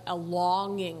a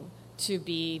longing to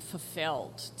be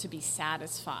fulfilled, to be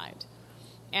satisfied.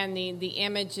 And the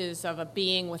images of a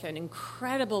being with an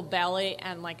incredible belly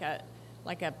and like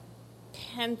a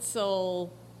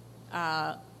pencil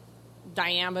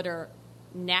diameter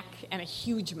neck and a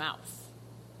huge mouth.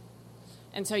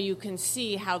 And so you can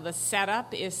see how the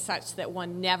setup is such that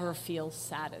one never feels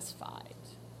satisfied,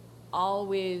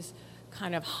 always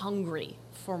kind of hungry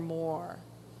for more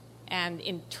and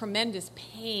in tremendous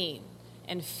pain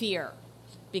and fear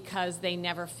because they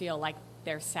never feel like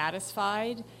they're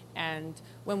satisfied. And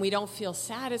when we don't feel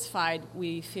satisfied,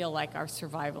 we feel like our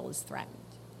survival is threatened.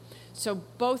 So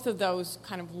both of those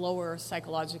kind of lower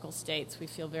psychological states, we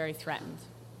feel very threatened.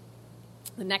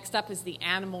 The next up is the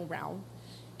animal realm.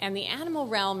 And the animal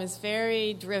realm is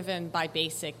very driven by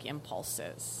basic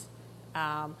impulses,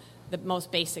 the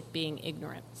most basic being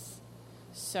ignorance.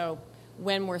 So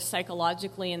when we're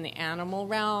psychologically in the animal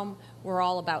realm, we're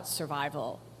all about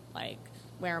survival. Like,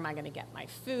 where am I going to get my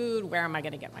food? Where am I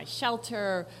going to get my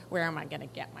shelter? Where am I going to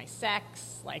get my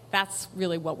sex? Like, that's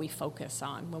really what we focus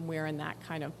on when we're in that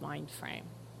kind of mind frame.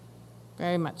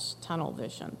 Very much tunnel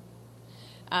vision.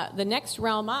 The next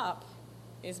realm up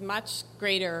is much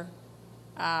greater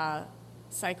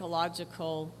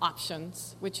psychological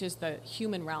options, which is the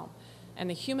human realm. And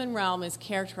the human realm is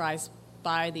characterized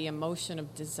by the emotion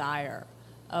of desire,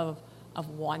 of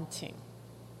wanting,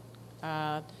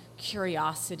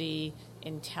 curiosity,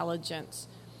 intelligence.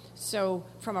 So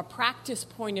from a practice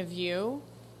point of view,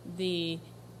 the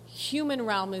human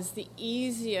realm is the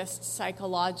easiest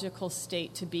psychological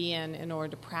state to be in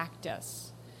order to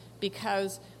practice.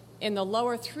 Because in the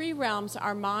lower three realms,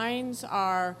 our minds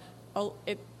are,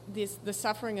 the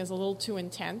suffering is a little too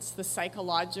intense. The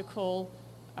psychological,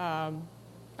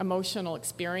 emotional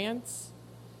experience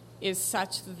is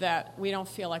such that we don't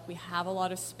feel like we have a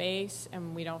lot of space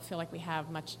and we don't feel like we have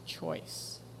much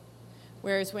choice.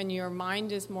 Whereas when your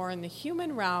mind is more in the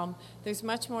human realm, there's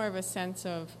much more of a sense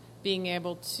of being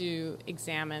able to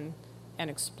examine and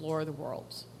explore the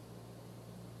world,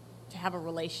 to have a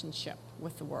relationship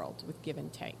with the world, with give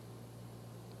and take.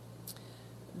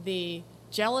 The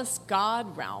jealous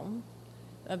God realm,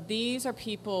 these are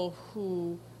people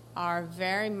who are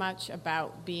very much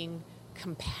about being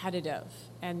competitive,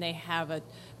 and they have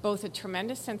both a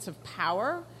tremendous sense of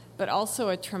power, but also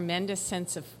a tremendous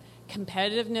sense of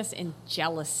competitiveness and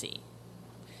jealousy.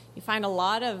 You find a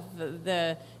lot of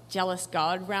the jealous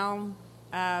God realm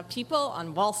people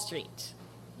on Wall Street.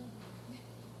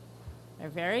 They're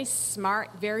very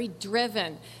smart, very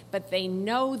driven, but they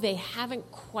know they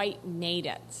haven't quite made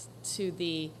it to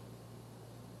the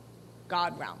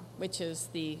God realm, which is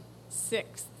the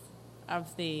sixth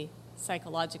of the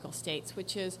psychological states,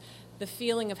 which is the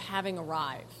feeling of having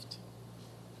arrived.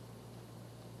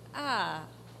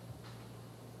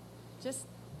 Just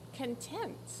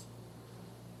content.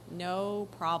 No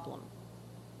problem.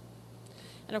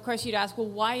 And of course you'd ask, well,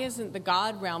 why isn't the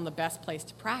God realm the best place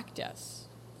to practice?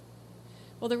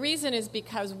 Well, the reason is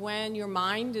because when your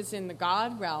mind is in the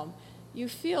God realm, you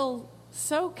feel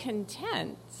so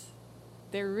content,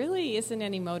 there really isn't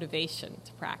any motivation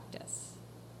to practice.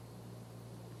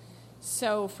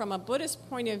 So from a Buddhist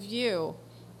point of view,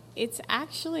 it's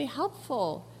actually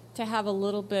helpful to have a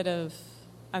little bit of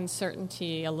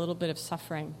uncertainty, a little bit of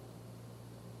suffering,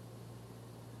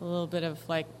 a little bit of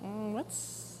like, I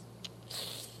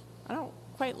don't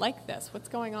quite like this. What's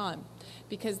going on?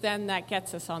 Because then that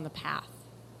gets us on the path.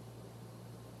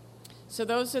 So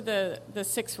those are the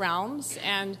six realms,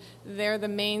 and they're the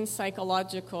main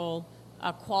psychological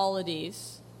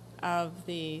qualities of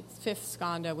the fifth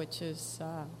skandha, which is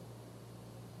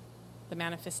the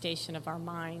manifestation of our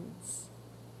minds.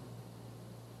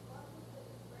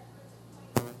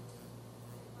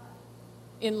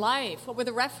 In life, what would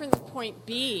the reference point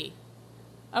be?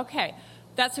 Okay,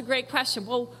 that's a great question.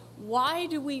 Well, why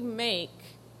do we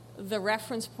make the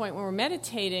reference point when we're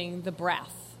meditating the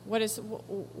breath?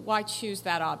 Why choose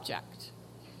that object?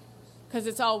 Because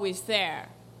it's always there,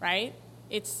 right?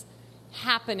 It's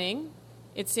happening,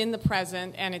 it's in the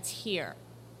present, and it's here.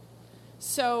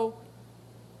 So,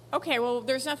 okay, well,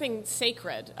 there's nothing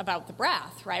sacred about the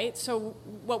breath, right? So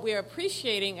what we're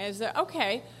appreciating is that,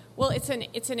 okay, well, it's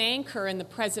an anchor in the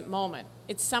present moment.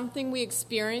 It's something we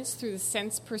experience through the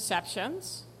sense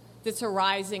perceptions that's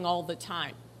arising all the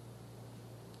time.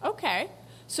 Okay,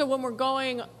 so when we're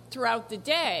going throughout the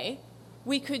day,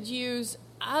 we could use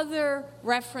other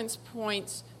reference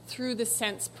points through the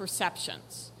sense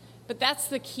perceptions. But that's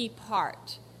the key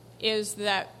part, is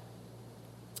that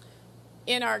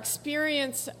in our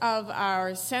experience of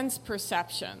our sense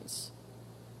perceptions,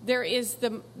 there is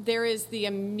the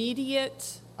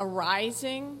immediate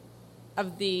arising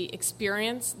of the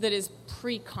experience that is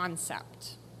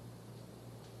pre-concept.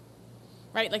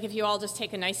 Right? Like if you all just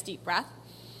take a nice deep breath,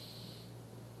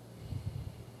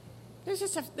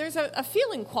 there's a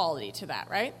feeling quality to that,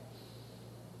 right?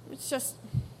 It's just,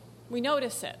 we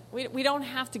notice it. We don't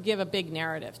have to give a big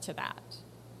narrative to that.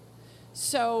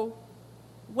 So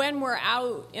when we're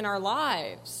out in our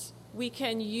lives, we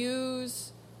can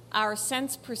use our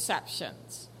sense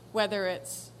perceptions, whether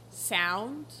it's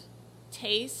sound,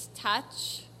 taste,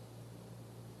 touch,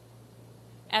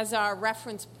 as our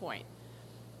reference point,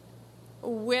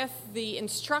 with the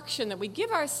instruction that we give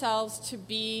ourselves to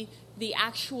be the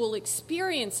actual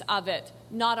experience of it,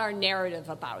 not our narrative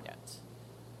about it.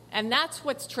 And that's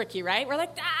what's tricky, right? We're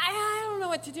like, I don't know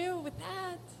what to do with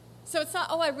that. So it's not,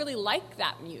 I really like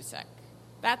that music.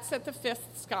 That's at the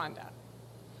fifth skandha.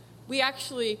 We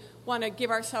actually want to give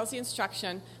ourselves the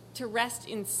instruction to rest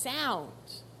in sound.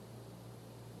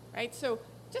 Right? So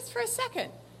just for a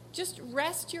second, just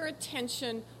rest your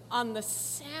attention on the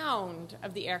sound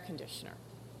of the air conditioner.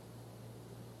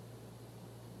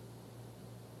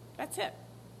 That's it.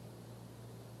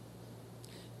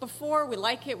 before, we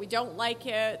like it, we don't like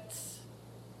it,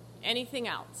 anything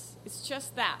else. It's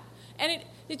just that. And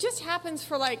it just happens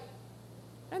for like,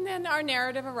 and then our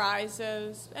narrative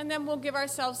arises, and then we'll give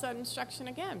ourselves that instruction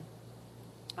again.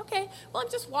 Okay, well,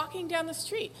 I'm just walking down the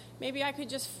street. Maybe I could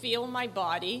just feel my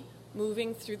body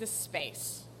moving through the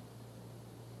space.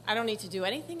 I don't need to do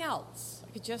anything else.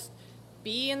 I could just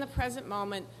be in the present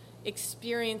moment,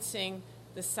 experiencing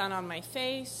the sun on my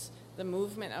face, the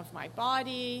movement of my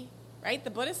body, right? The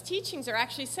Buddhist teachings are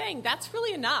actually saying that's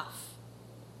really enough,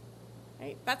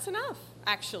 right? That's enough,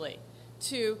 actually,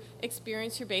 to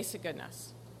experience your basic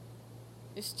goodness,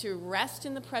 is to rest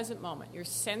in the present moment, your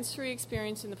sensory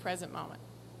experience in the present moment.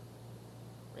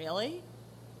 Really?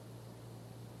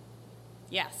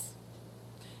 Yes.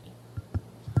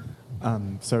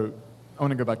 So I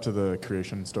want to go back to the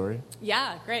creation story.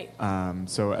 Yeah, great.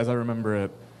 So as I remember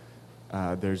it,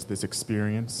 there's this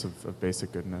experience of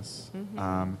basic goodness,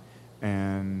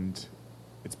 and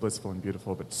it's blissful and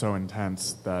beautiful, but so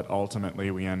intense that ultimately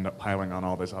we end up piling on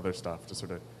all this other stuff to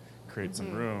sort of create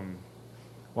some room.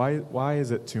 Why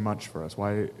is it too much for us?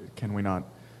 Why can we not?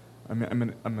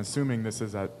 I'm assuming this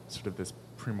is at sort of this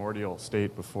primordial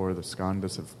state before the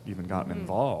skandhas have even gotten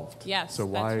involved. Yes, so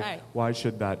that's right. Why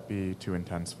should that be too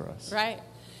intense for us? Right.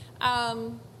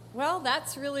 Well,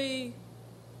 that's really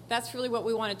what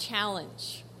we want to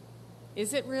challenge.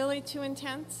 Is it really too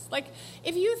intense? Like,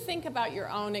 if you think about your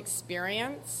own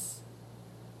experience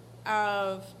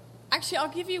of, actually, I'll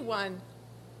give you one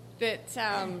that,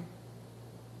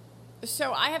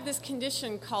 so I have this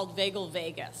condition called vagal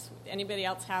vagus. Anybody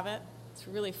else have it? It's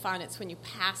really fun. It's when you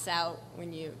pass out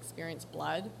when you experience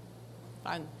blood.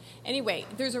 Fun. Anyway,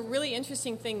 there's a really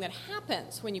interesting thing that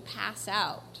happens when you pass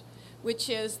out, which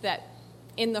is that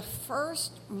in the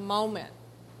first moment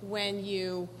when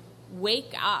you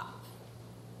wake up,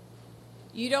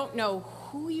 you don't know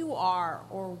who you are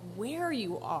or where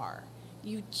you are.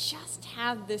 You just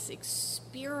have this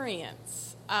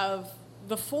experience of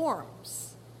the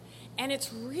forms. And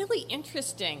it's really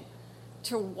interesting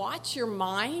to watch your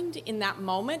mind in that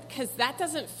moment, because that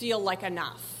doesn't feel like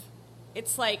enough.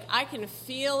 It's like I can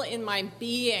feel in my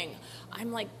being,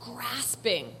 I'm like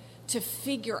grasping to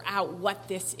figure out what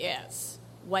this is.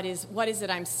 What is it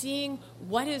I'm seeing?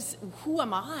 Who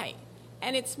am I?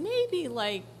 And it's maybe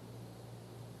like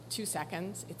 2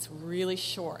 seconds. It's really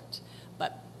short.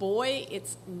 But boy,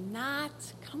 it's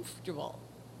not comfortable.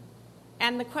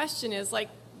 And the question is like,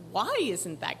 why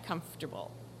isn't that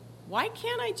comfortable? Why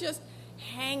can't I just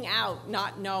hang out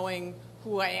not knowing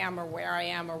who I am or where I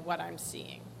am or what I'm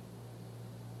seeing?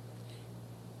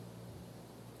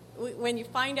 When you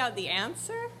find out the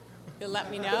answer, you'll let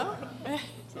me know.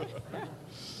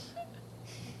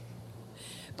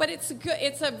 But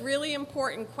it's a really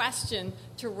important question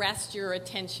to rest your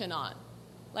attention on.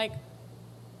 Like,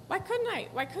 why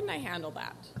couldn't I handle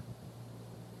that?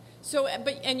 So,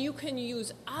 and you can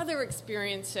use other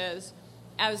experiences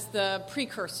as the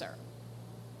precursor.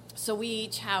 So we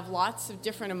each have lots of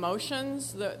different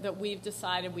emotions that we've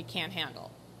decided we can't handle.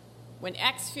 When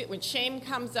shame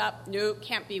comes up, nope,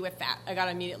 can't be with that. I got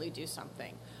to immediately do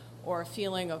something. Or a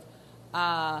feeling of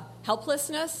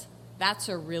helplessness, that's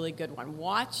a really good one.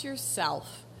 Watch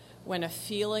yourself when a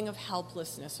feeling of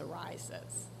helplessness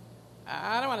arises.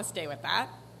 I don't want to stay with that.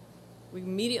 We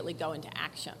immediately go into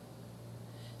action.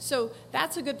 So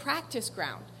that's a good practice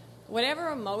ground. Whatever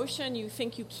emotion you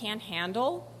think you can't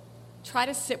handle, try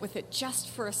to sit with it just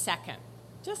for a second.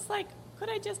 Just like,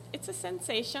 it's a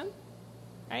sensation,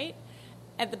 right?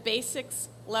 At the basics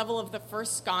level of the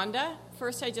first skandha,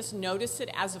 first I just notice it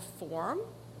as a form,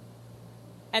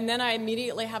 and then I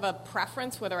immediately have a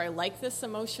preference whether I like this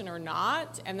emotion or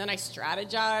not, and then I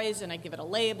strategize, and I give it a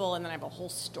label, and then I have a whole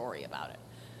story about it.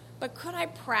 But could I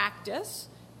practice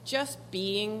just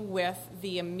being with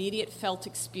the immediate felt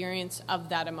experience of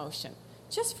that emotion,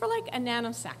 just for like a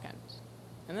nanosecond?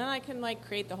 And then I can like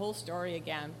create the whole story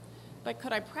again. But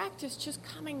could I practice just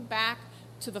coming back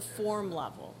to the form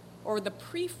level or the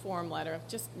pre-form letter of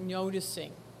just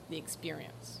noticing the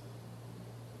experience?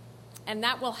 And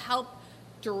that will help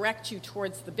direct you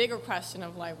towards the bigger question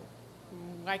of like,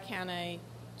 why can't I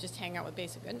just hang out with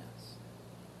basic goodness?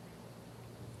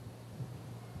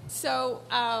 So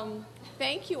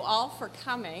thank you all for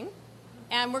coming.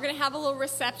 And we're going to have a little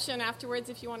reception afterwards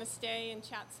if you want to stay and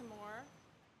chat some more.